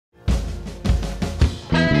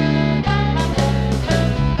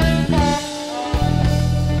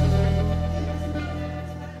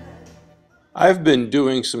I've been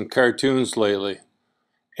doing some cartoons lately,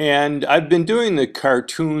 and I've been doing the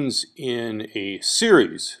cartoons in a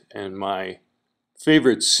series, and my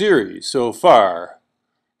favorite series so far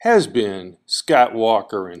has been Scott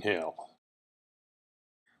Walker and Hal.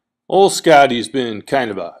 Old Scotty's been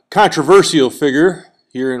kind of a controversial figure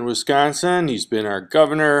here in Wisconsin. He's been our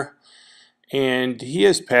governor, and he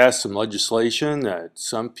has passed some legislation that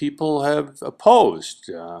some people have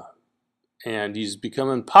opposed. And he's become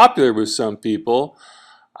unpopular with some people.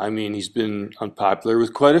 I mean, he's been unpopular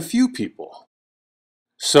with quite a few people.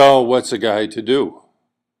 So what's a guy to do?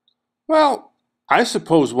 Well, I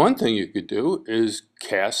suppose one thing you could do is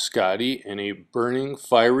cast Scotty in a burning,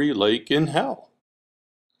 fiery lake in hell.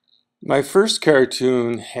 My first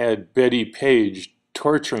cartoon had Betty Page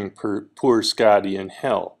torturing poor Scotty in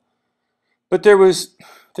hell. But there was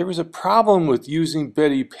a problem with using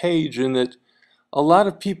Betty Page in that a lot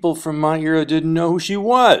of people from my era didn't know who she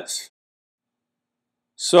was.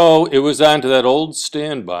 So it was on to that old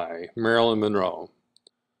standby, Marilyn Monroe.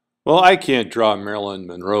 Well, I can't draw Marilyn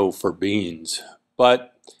Monroe for beans,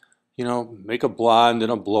 but, make a blonde in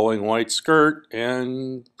a blowing white skirt,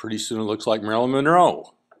 and pretty soon it looks like Marilyn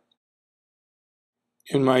Monroe.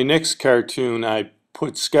 In my next cartoon, I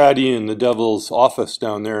put Scotty in the devil's office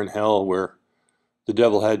down there in hell, where the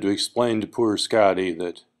devil had to explain to poor Scotty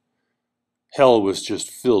that hell was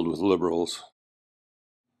just filled with liberals.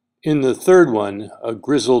 In the third one, a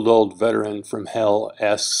grizzled old veteran from hell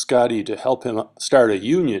asks Scotty to help him start a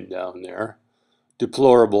union down there.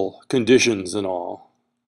 Deplorable conditions and all.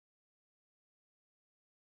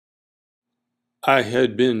 I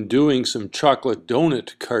had been doing some chocolate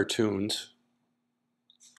donut cartoons,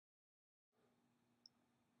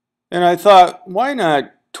 and I thought, why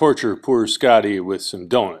not torture poor Scotty with some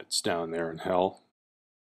donuts down there in hell?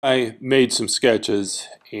 I made some sketches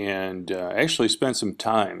and actually spent some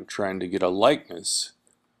time trying to get a likeness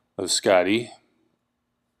of Scotty.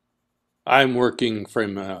 I'm working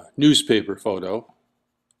from a newspaper photo.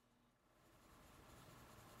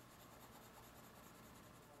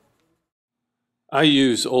 I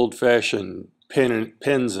use old-fashioned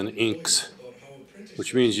pens and inks,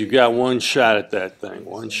 which means you got one shot at that thing,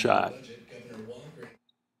 one shot.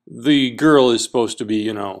 The girl is supposed to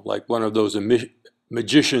be, like one of those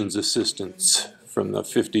magician's assistants from the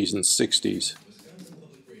 50s and 60s.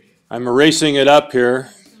 I'm erasing it up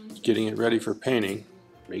here, getting it ready for painting.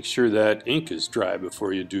 Make sure that ink is dry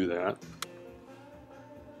before you do that.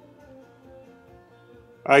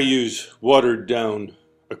 I use watered down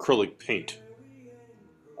acrylic paint,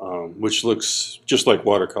 which looks just like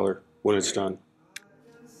watercolor when it's done.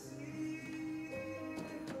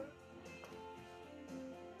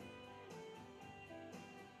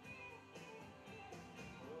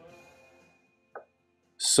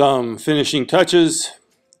 Some finishing touches,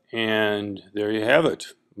 and there you have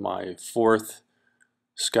it, my fourth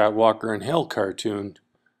Scott Walker and Hal cartoon.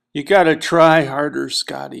 You gotta try harder,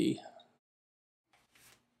 Scotty.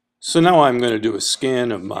 So now I'm going to do a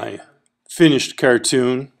scan of my finished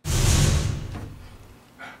cartoon.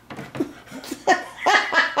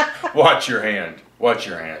 Watch your hand. Watch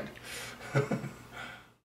your hand.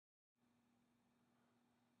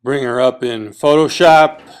 Bring her up in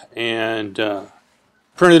Photoshop and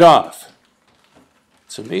print it off.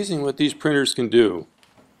 It's amazing what these printers can do.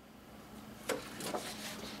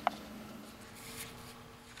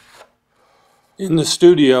 In the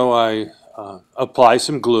studio, I apply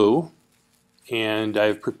some glue, and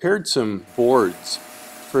I've prepared some boards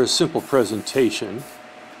for a simple presentation,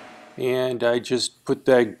 and I just put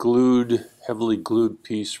that heavily glued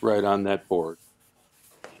piece right on that board.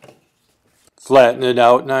 Flatten it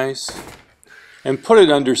out nice, and put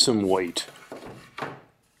it under some weight.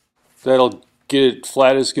 That'll get it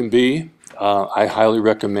flat as can be. I highly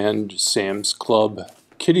recommend Sam's Club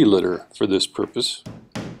kitty litter for this purpose.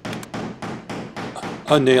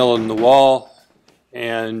 A nail in the wall,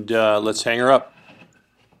 and let's hang her up.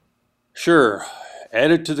 Sure, add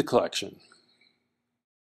it to the collection.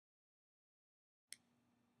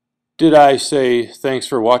 Did I say thanks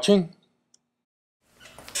for watching?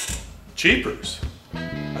 Jeepers.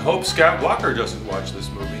 I hope Scott Walker doesn't watch this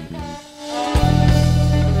movie.